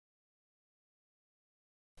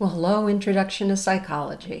Well, hello, Introduction to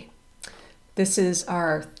Psychology. This is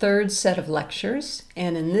our third set of lectures,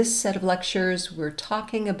 and in this set of lectures we're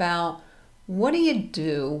talking about what do you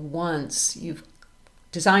do once you've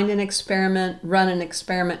designed an experiment, run an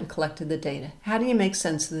experiment, and collected the data. How do you make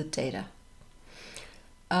sense of the data?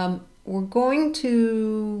 We're going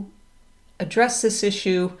to address this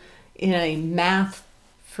issue in a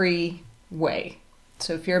math-free way.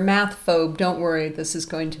 So if you're a math phobe, don't worry, this is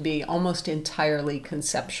going to be almost entirely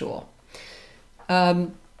conceptual. How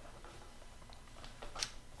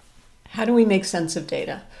do we make sense of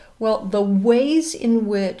data? Well, the ways in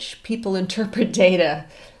which people interpret data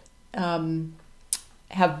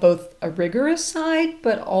have both a rigorous side,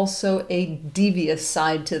 but also a devious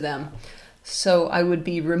side to them. So I would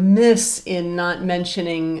be remiss in not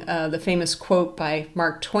mentioning the famous quote by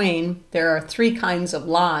Mark Twain, "There are three kinds of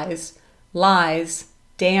lies: lies,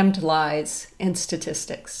 damned lies, and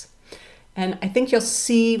statistics." And I think you'll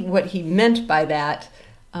see what he meant by that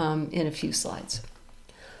in a few slides.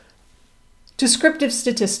 Descriptive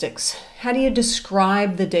statistics. How do you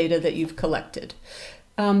describe the data that you've collected?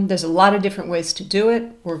 There's a lot of different ways to do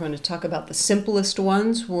it. We're going to talk about the simplest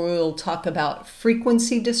ones. We'll talk about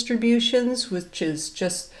frequency distributions, which is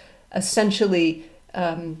just essentially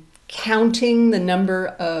counting the number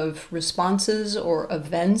of responses or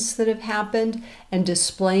events that have happened and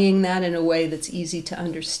displaying that in a way that's easy to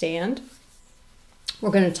understand.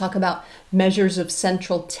 We're going to talk about measures of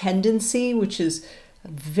central tendency, which is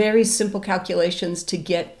very simple calculations to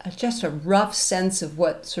get just a rough sense of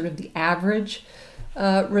what sort of the average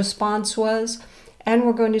response was. And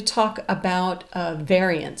we're going to talk about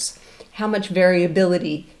variance, how much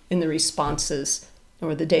variability in the responses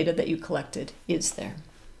or the data that you collected is there.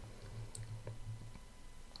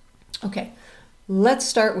 Okay, let's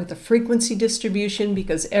start with the frequency distribution,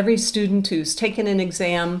 because every student who's taken an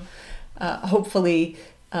exam hopefully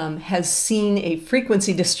has seen a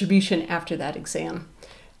frequency distribution after that exam.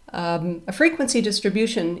 A frequency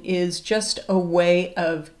distribution is just a way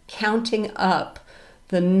of counting up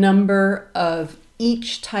the number of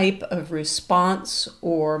each type of response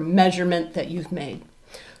or measurement that you've made.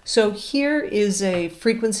 So here is a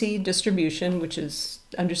frequency distribution, which is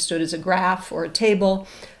understood as a graph or a table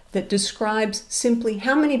that describes simply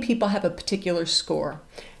how many people have a particular score.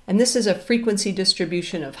 And this is a frequency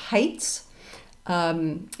distribution of heights.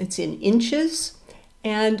 It's in inches.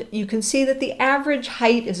 And you can see that the average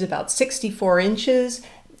height is about 64 inches,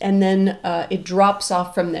 and then it drops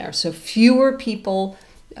off from there. So fewer people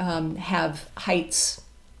have heights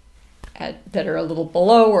that are a little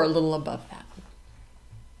below or a little above that.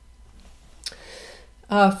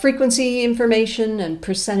 Frequency information and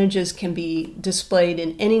percentages can be displayed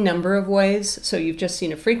in any number of ways. So you've just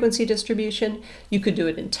seen a frequency distribution. You could do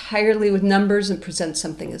it entirely with numbers and present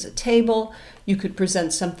something as a table. You could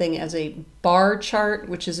present something as a bar chart,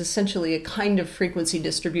 which is essentially a kind of frequency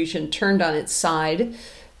distribution turned on its side.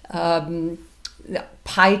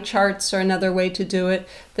 Pie charts are another way to do it.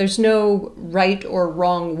 There's no right or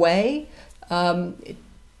wrong way,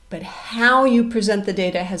 but how you present the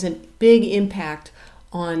data has a big impact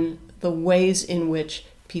on the ways in which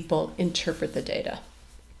people interpret the data.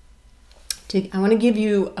 I want to give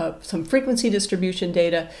you some frequency distribution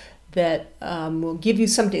data that will give you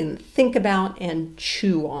something to think about and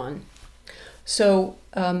chew on. So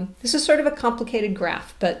this is sort of a complicated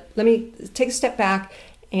graph, but let me take a step back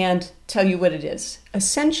and tell you what it is.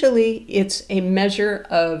 Essentially, it's a measure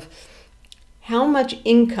of how much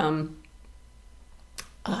income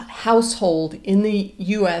a household in the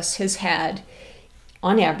US has had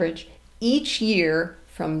on average each year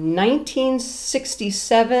from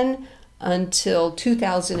 1967 until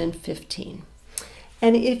 2015.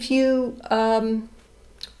 And if you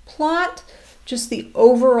plot just the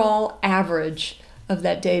overall average of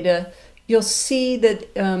that data, you'll see that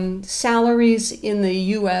salaries in the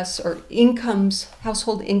US, or incomes,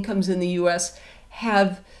 household incomes in the US,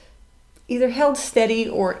 have either held steady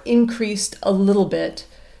or increased a little bit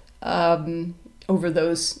over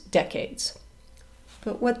those decades.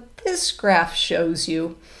 But what this graph shows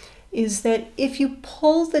you is that if you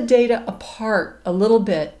pull the data apart a little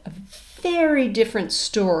bit, a very different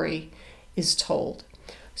story is told.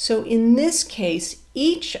 So in this case,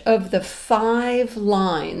 each of the 5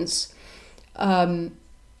 lines doesn't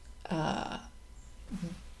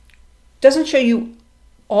show you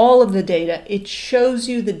all of the data. It shows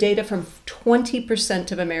you the data from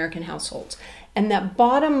 20% of American households. And that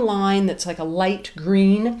bottom line that's like a light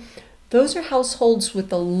green, those are households with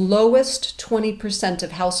the lowest 20%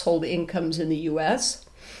 of household incomes in the US.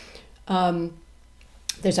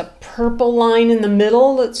 There's a purple line in the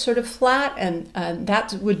middle that's sort of flat, and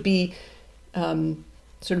that would be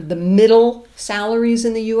sort of the middle salaries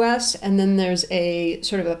in the US, and then there's a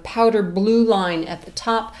sort of a powder blue line at the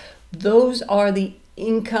top. Those are the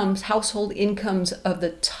incomes, household incomes of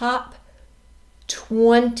the top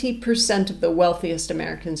 20% of the wealthiest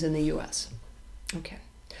Americans in the US. Okay,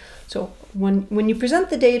 so when you present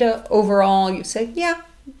the data overall, you say, yeah,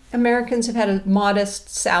 Americans have had a modest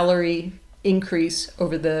salary increase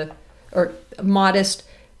or a modest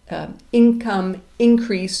income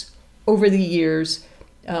increase over the years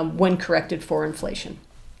when corrected for inflation.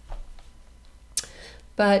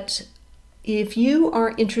 But if you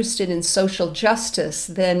are interested in social justice,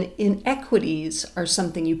 then inequities are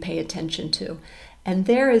something you pay attention to. And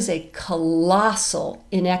there is a colossal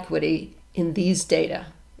inequity in these data,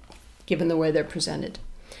 given the way they're presented.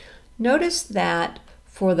 Notice that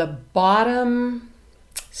for the bottom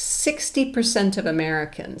 60% of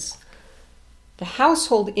Americans, the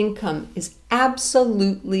household income is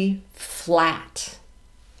absolutely flat.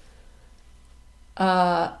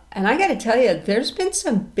 And I got to tell you, there's been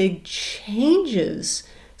some big changes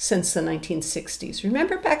since the 1960s.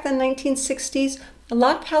 Remember back in the 1960s, a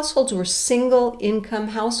lot of households were single income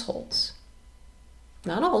households.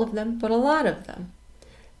 Not all of them, but a lot of them.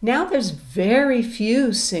 Now there's very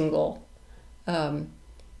few single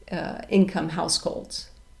income households,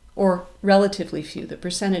 or relatively few. The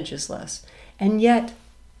percentage is less. And yet,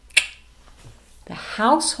 the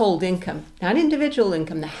household income, not individual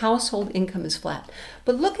income, the household income is flat.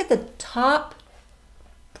 But look at the top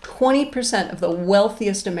 20% of the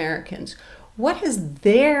wealthiest Americans. What has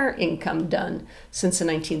their income done since the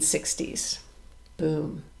 1960s?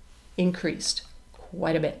 Boom, increased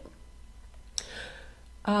quite a bit.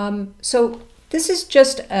 So this is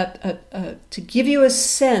just to give you a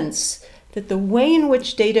sense that the way in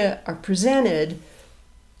which data are presented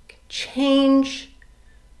changes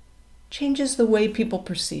the way people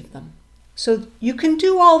perceive them. So you can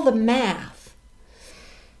do all the math,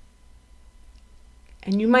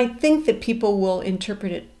 and you might think that people will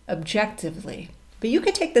interpret it objectively, but you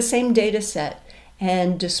could take the same data set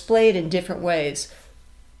and display it in different ways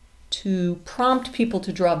to prompt people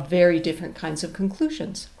to draw very different kinds of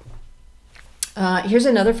conclusions. Here's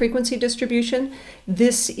another frequency distribution.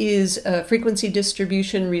 This is a frequency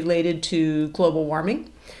distribution related to global warming.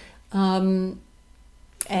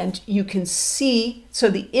 And you can see, so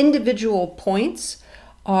the individual points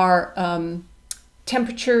are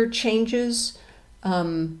temperature changes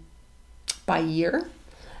by year.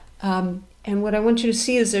 And what I want you to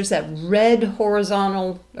see is there's that red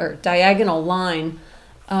horizontal or diagonal line.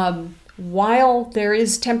 While there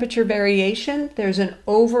is temperature variation, there's an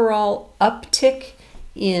overall uptick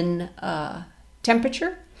in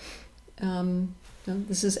temperature.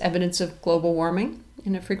 This is evidence of global warming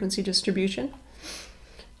in a frequency distribution.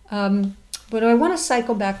 But I want to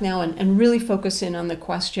cycle back now and really focus in on the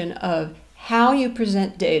question of how you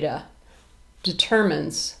present data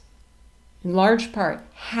determines, in large part,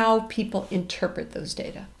 how people interpret those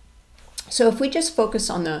data. So if we just focus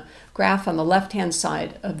on the graph on the left-hand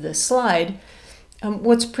side of this slide,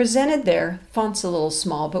 what's presented there, font's a little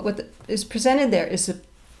small, but what is presented there is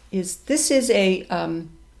this is a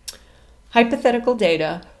hypothetical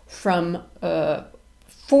data from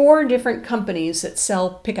 4 different companies that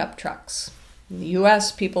sell pickup trucks. In the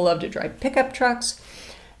US, people love to drive pickup trucks.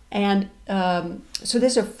 And so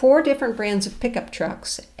these are 4 different brands of pickup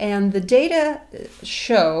trucks. And the data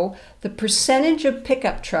show the percentage of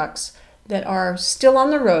pickup trucks that are still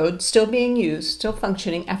on the road, still being used, still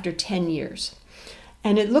functioning after 10 years.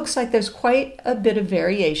 And it looks like there's quite a bit of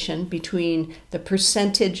variation between the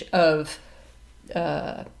percentage of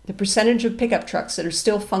pickup trucks that are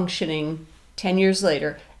still functioning 10 years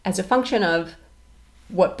later as a function of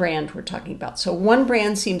what brand we're talking about. So one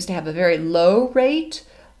brand seems to have a very low rate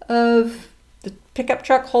of the pickup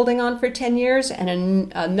truck holding on for 10 years,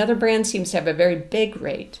 and another brand seems to have a very big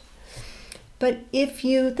rate. But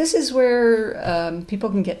this is where people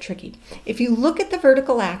can get tricky. If you look at the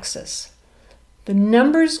vertical axis, the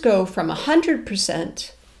numbers go from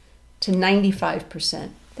 100% to 95%.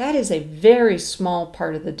 That is a very small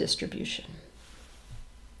part of the distribution.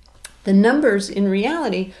 The numbers in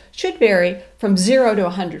reality should vary from 0 to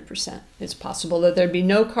 100%. It's possible that there'd be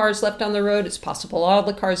no cars left on the road. It's possible all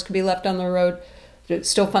the cars could be left on the road,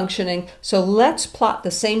 still functioning. So let's plot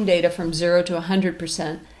the same data from 0 to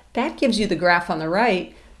 100%. That gives you the graph on the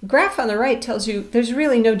right. The graph on the right tells you there's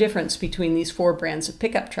really no difference between these 4 brands of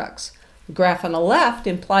pickup trucks. The graph on the left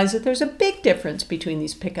implies that there's a big difference between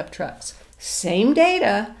these pickup trucks. Same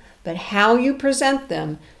data, but how you present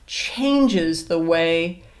them changes the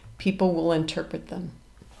way people will interpret them.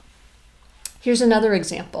 Here's another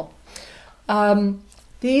example.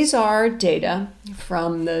 These are data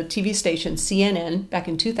from the TV station CNN back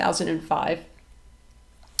in 2005,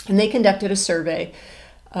 and they conducted a survey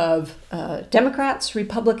of Democrats,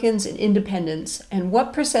 Republicans, and independents, and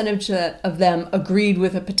what percentage of them agreed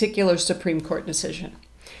with a particular Supreme Court decision.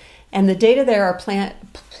 And the data there are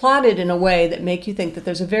plotted in a way that make you think that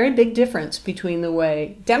there's a very big difference between the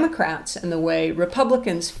way Democrats and the way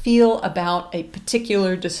Republicans feel about a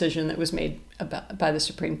particular decision that was made by the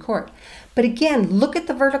Supreme Court. But again, look at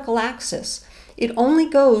the vertical axis. It only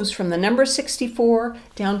goes from the number 64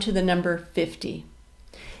 down to the number 50.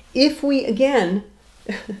 If we, again,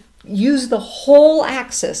 use the whole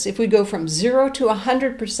axis, if we go from 0 to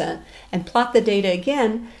 100% and plot the data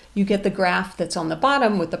again, you get the graph that's on the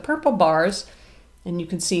bottom with the purple bars. And you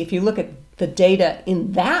can see if you look at the data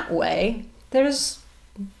in that way, there's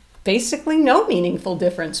basically no meaningful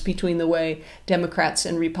difference between the way Democrats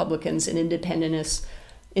and Republicans and independents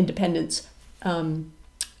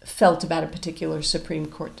felt about a particular Supreme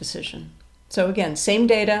Court decision. So again, same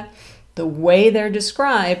data, the way they're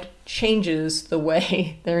described changes the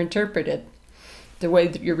way they're interpreted, the way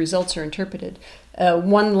that your results are interpreted.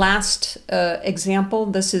 One last example,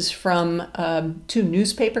 this is from 2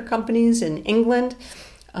 newspaper companies in England.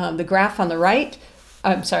 The graph on the right,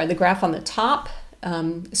 the graph on the top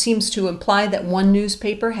seems to imply that one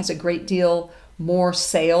newspaper has a great deal more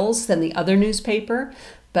sales than the other newspaper.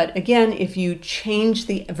 But again, if you change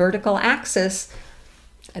the vertical axis,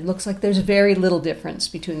 it looks like there's very little difference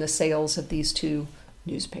between the sales of these 2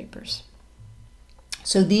 newspapers.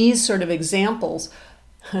 So these sort of examples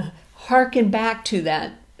harken back to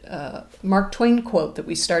that Mark Twain quote that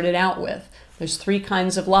we started out with. There's 3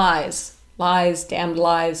 kinds of lies: lies, damned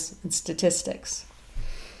lies, and statistics.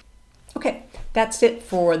 Okay, that's it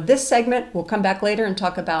for this segment. We'll come back later and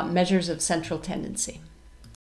talk about measures of central tendency.